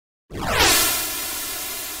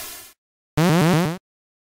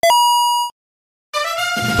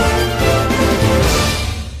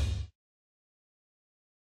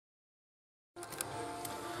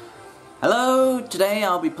today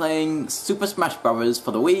I'll be playing Super Smash Bros.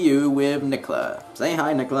 For the Wii U with Nicola. Say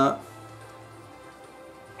hi, Nicola.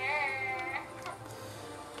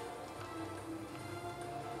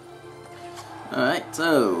 Alright,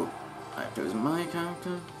 so I've chosen my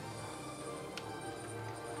character.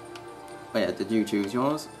 Oh yeah, did you choose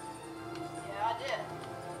yours? Yeah, I did.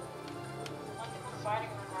 I'm in the fighting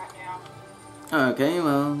room right now. Okay,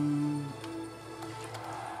 well,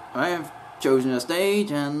 I have chosen a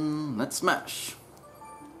stage and let's smash.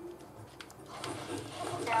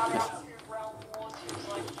 Shout out to Realm Wars, who's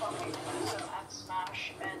like fucking awesome at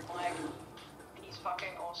Smash, and like, he's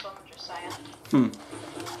fucking awesome, just saying.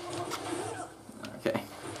 Okay.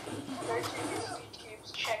 Go to his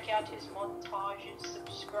YouTubes, check out his montages,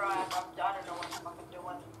 subscribe. I don't know what I'm fucking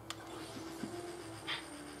doing.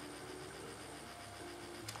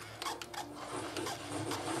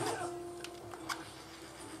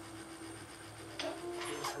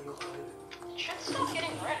 Shit's still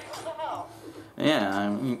getting ready, what the hell?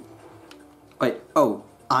 Yeah, wait, oh,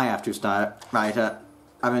 I have to start. Right, I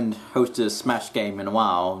haven't hosted a Smash game in a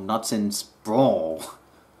while, not since Brawl.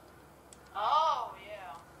 Oh,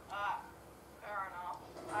 yeah. Fair enough.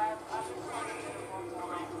 I've been running into a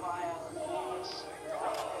one fire.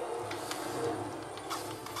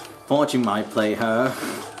 Fortune might play her.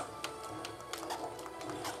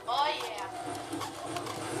 Oh, yeah.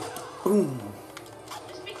 Ooh.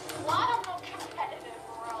 Just be glad I'm not competitive,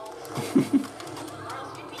 or else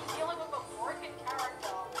you'd be dealing with a broken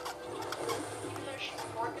character. Even though she's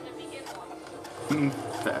broken to begin with.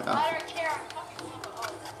 Fair enough. I don't care, I'm fucking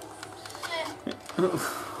love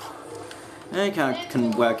her. Any character can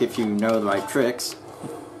work if you know the right tricks.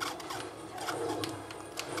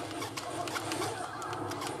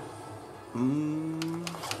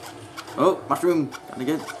 Oh, mushroom! Gotta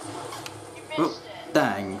get. You Oh, missed it.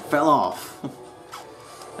 dang, fell off.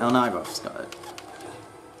 Oh, now I both got it.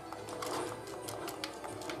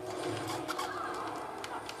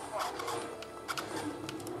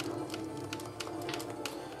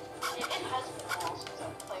 It has been a while since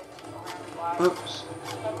I've played around Oops. fires.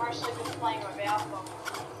 I've mostly been playing without them.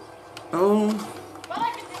 Oh, But I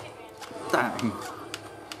can take advantage of dang.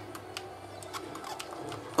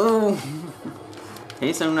 Oh.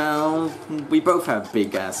 Okay, so now we both have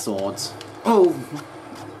big ass swords. Oh.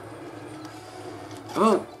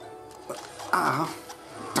 Oh. Ah.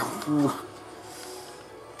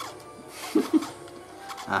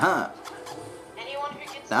 Aha. anyone who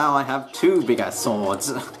gets Now I have two big ass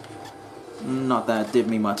swords. Not that it did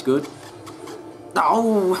me much good.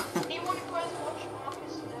 Oh. anyone who has watched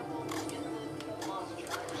Marcus Devil get the last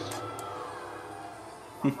jokes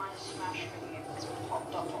on my Smash video has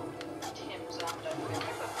popped up on Tim's and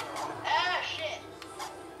ah shit!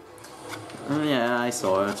 Oh, yeah, I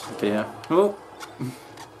saw it appear. Oh.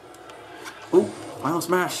 Oh, final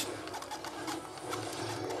smash.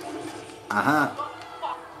 Aha.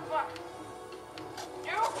 Fuck.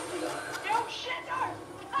 No, shit, no!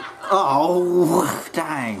 Oh,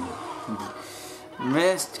 dang.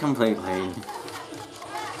 Missed completely.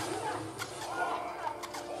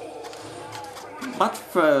 Much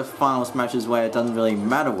for final smashes where it doesn't really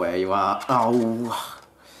matter where you are. Oh.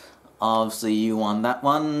 Obviously you won that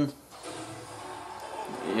one.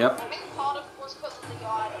 Yep. I think part of it was because of the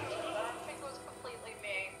items, but I don't think it was completely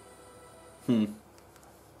me.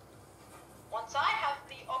 Once I have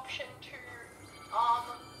the option to,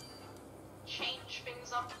 change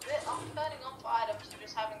things up a bit, I'm turning off items to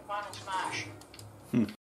just having final smash.